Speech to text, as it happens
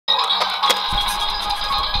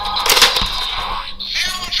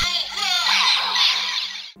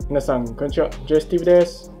皆さん、こんにちは。JSTV で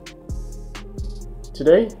す。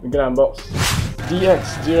Today, we're gonna unbox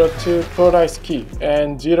dxゼロツーProgrise key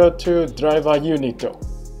andゼロツードライバーユニット。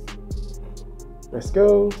Let's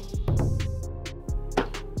go!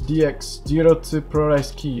 dxゼロツー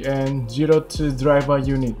Progrise key andゼロツードライバー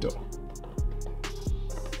ユニット。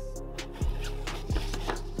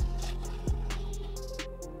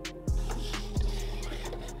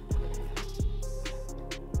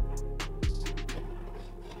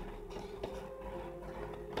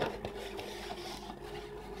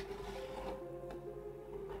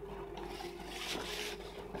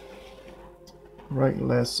Right,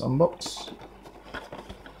 let's unbox.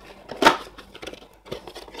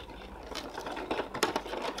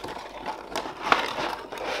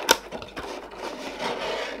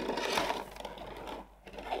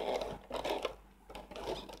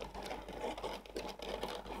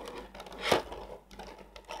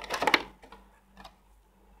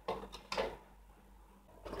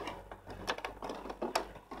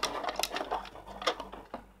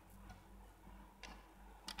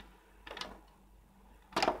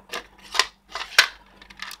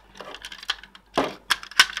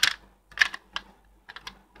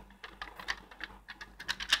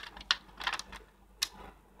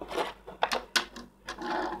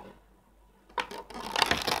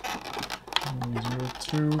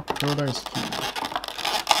 Zero Progrise key.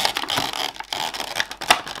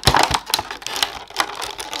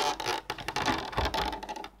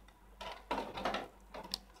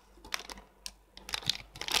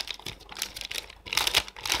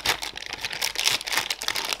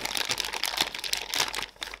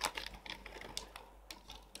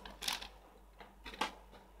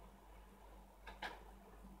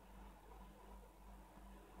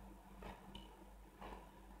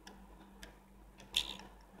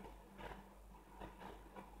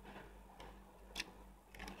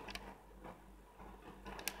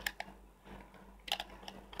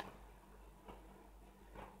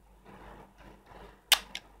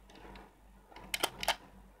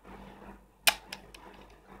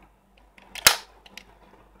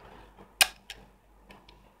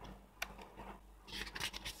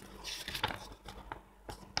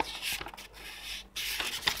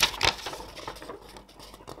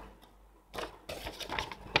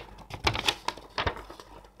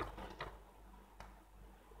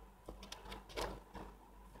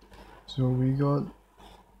 So we got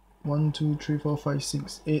 1, 2, 3, 4, 5,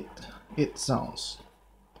 6, 8 sounds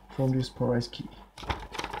from this Progrise key.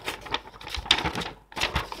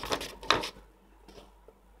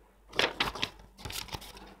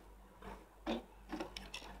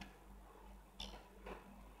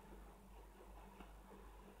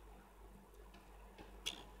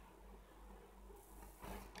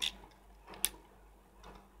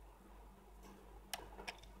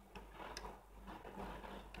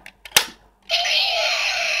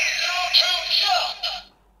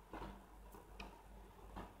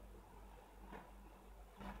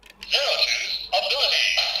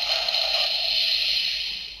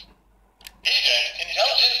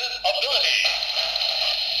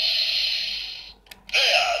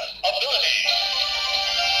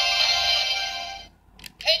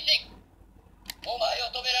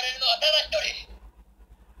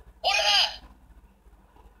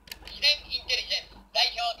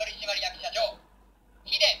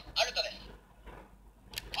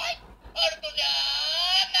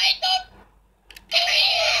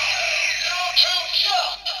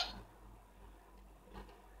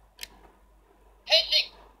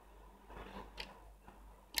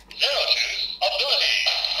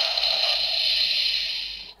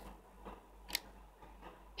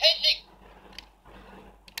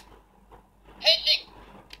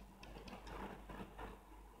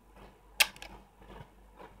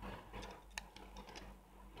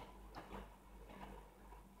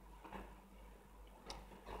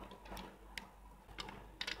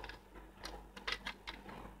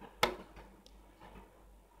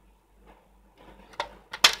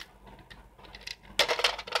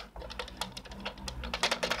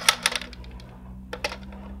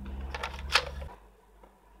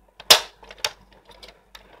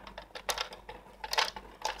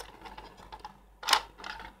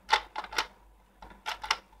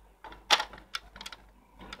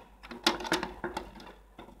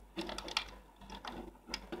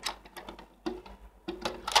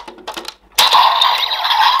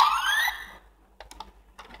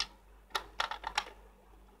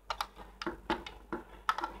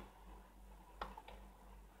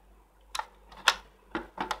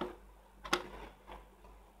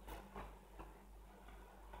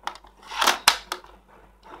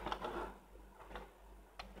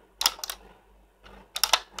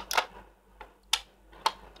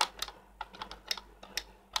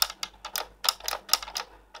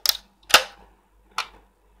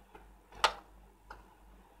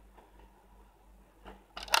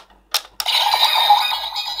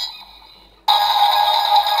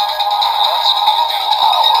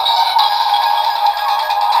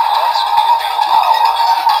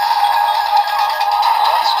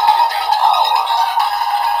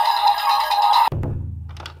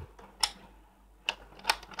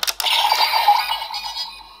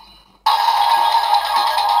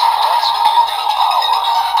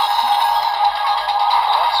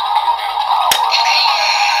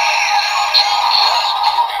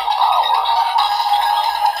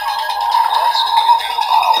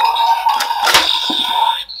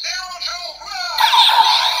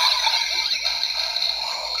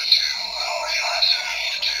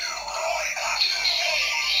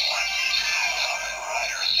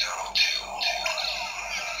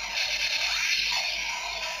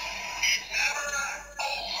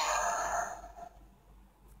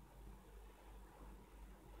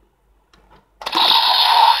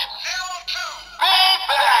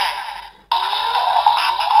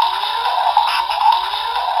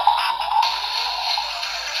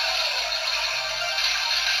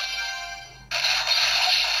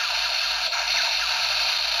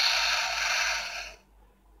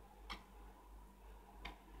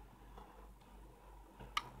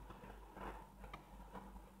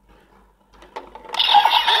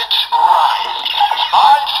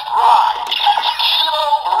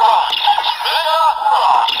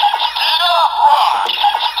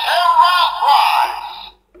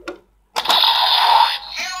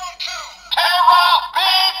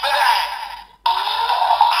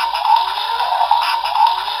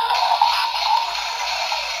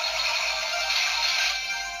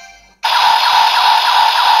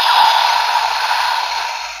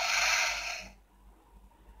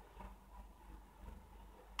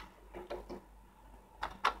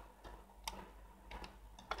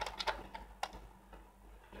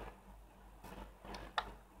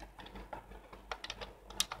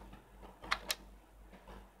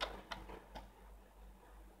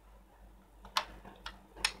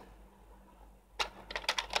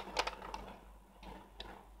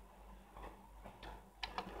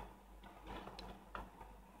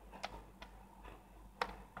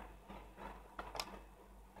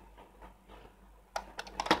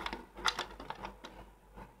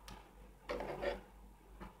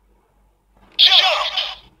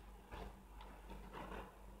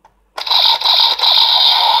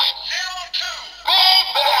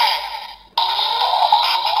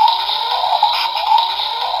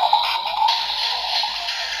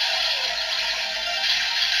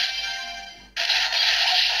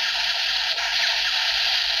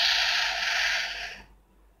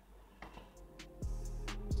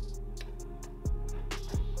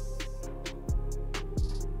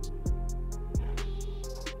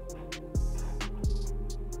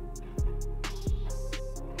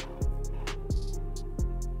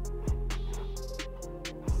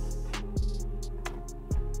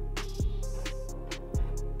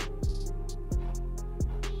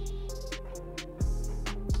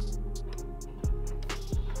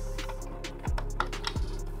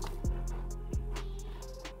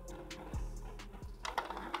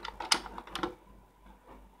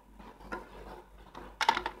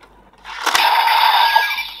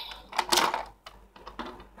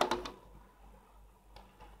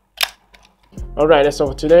 Alright, that's all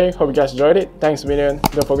for today. Hope you guys enjoyed it. Thanks for being in.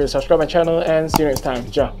 Don't forget to subscribe my channel and see you next time.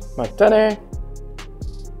 じゃあ、またね